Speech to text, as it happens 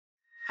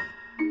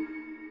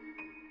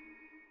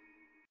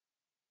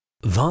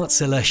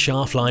Wärtsilä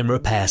shaft line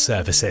repair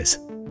services.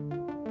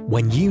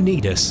 When you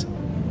need us,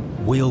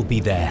 we'll be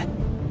there.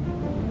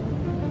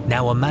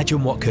 Now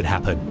imagine what could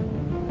happen.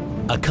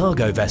 A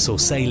cargo vessel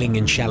sailing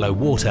in shallow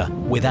water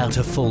without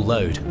a full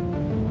load.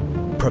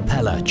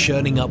 Propeller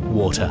churning up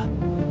water.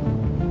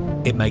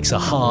 It makes a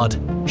hard,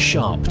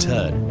 sharp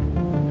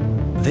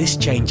turn. This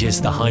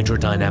changes the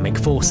hydrodynamic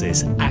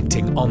forces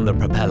acting on the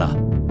propeller,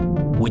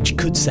 which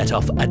could set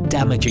off a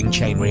damaging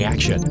chain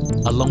reaction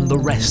along the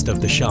rest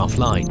of the shaft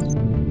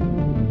line.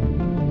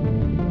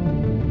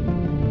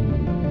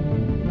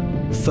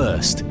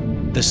 First,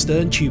 the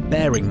stern tube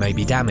bearing may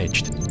be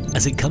damaged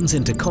as it comes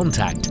into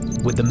contact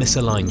with the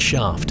misaligned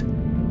shaft.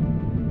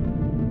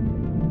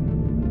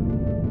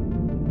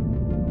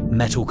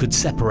 Metal could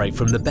separate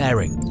from the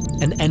bearing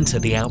and enter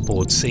the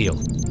outboard seal.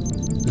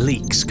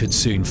 Leaks could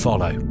soon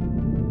follow.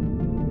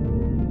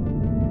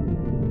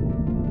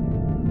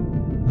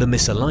 The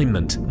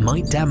misalignment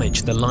might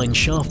damage the line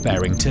shaft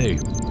bearing too.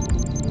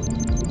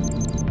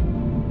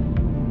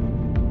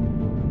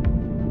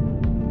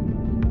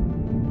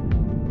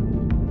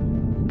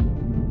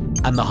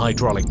 And the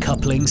hydraulic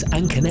couplings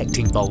and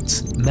connecting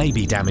bolts may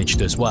be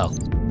damaged as well.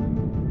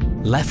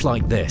 Left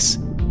like this,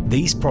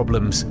 these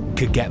problems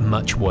could get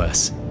much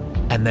worse,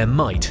 and there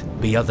might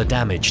be other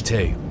damage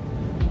too.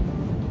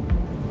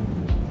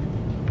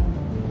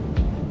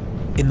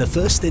 In the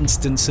first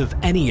instance of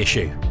any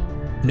issue,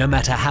 no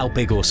matter how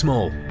big or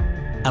small,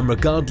 and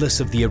regardless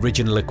of the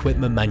original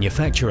equipment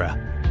manufacturer,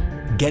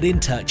 get in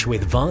touch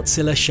with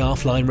Wärtsilä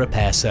Shaft Line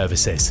Repair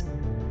Services.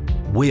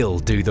 We'll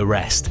do the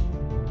rest.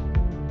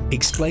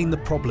 Explain the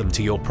problem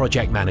to your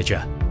project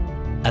manager,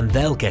 and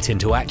they'll get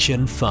into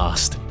action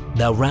fast.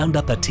 They'll round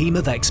up a team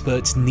of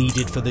experts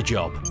needed for the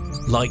job,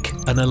 like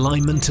an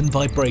alignment and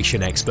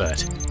vibration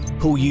expert,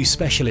 who'll use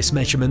specialist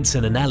measurements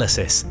and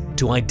analysis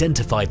to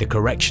identify the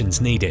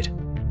corrections needed.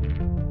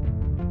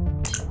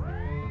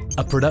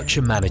 A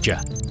production manager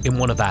in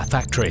one of our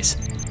factories,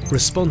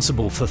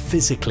 responsible for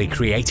physically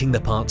creating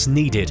the parts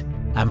needed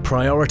and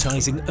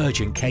prioritizing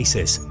urgent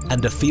cases,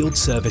 and a field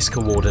service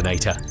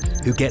coordinator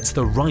who gets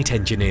the right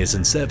engineers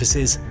and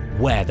services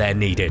where they're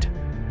needed.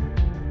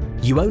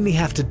 You only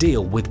have to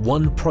deal with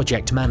one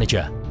project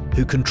manager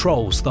who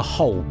controls the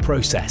whole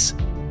process.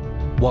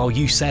 While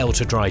you sail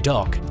to dry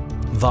dock,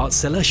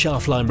 Wärtsilä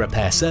Shaft Line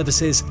Repair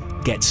Services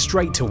gets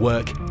straight to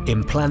work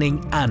in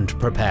planning and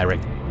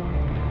preparing.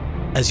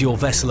 As your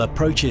vessel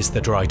approaches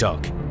the dry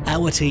dock,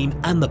 our team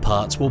and the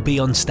parts will be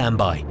on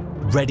standby,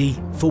 ready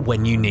for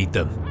when you need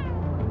them.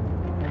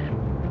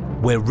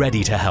 We're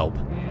ready to help.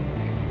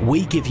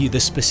 We give you the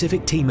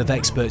specific team of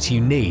experts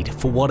you need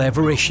for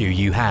whatever issue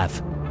you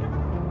have.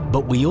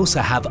 But we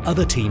also have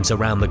other teams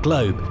around the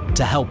globe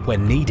to help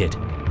when needed,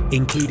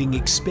 including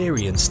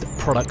experienced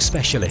product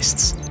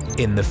specialists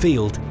in the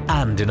field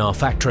and in our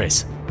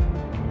factories.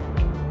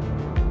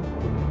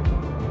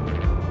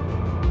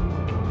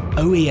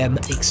 OEM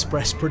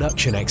express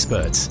production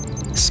experts,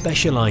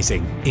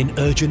 specializing in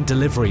urgent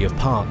delivery of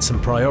parts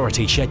and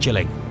priority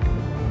scheduling.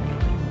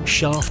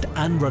 Shaft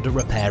and rudder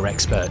repair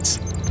experts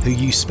who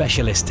use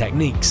specialist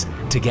techniques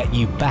to get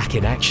you back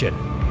in action.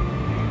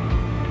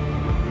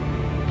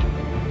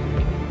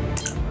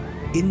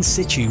 In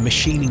situ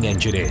machining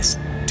engineers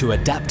to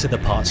adapt to the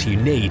parts you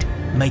need,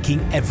 making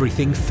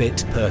everything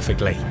fit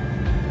perfectly.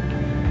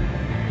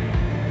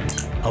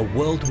 A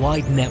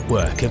worldwide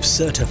network of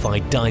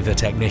certified diver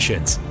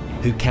technicians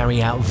who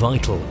carry out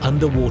vital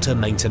underwater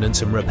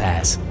maintenance and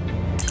repairs.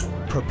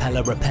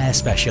 Propeller repair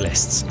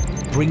specialists,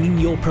 bringing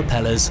your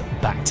propellers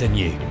back to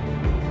new.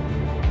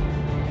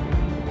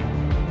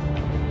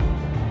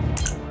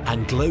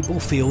 And global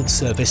field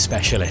service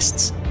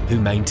specialists who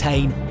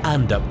maintain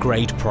and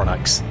upgrade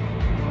products.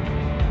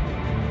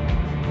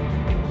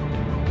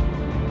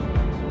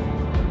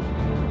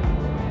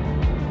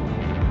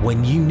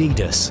 When you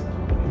need us,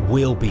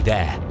 we'll be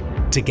there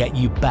to get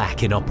you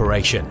back in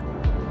operation.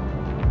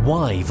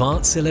 Why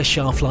Wärtsilä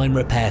Shaft Line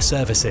Repair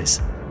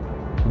Services?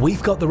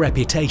 We've got the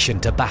reputation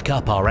to back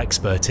up our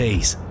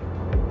expertise.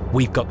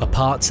 We've got the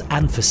parts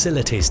and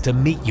facilities to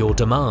meet your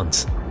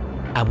demands.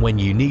 And when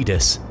you need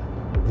us,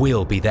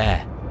 we'll be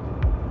there.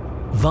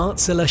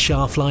 Wärtsilä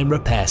Shaft Line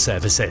Repair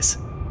Services.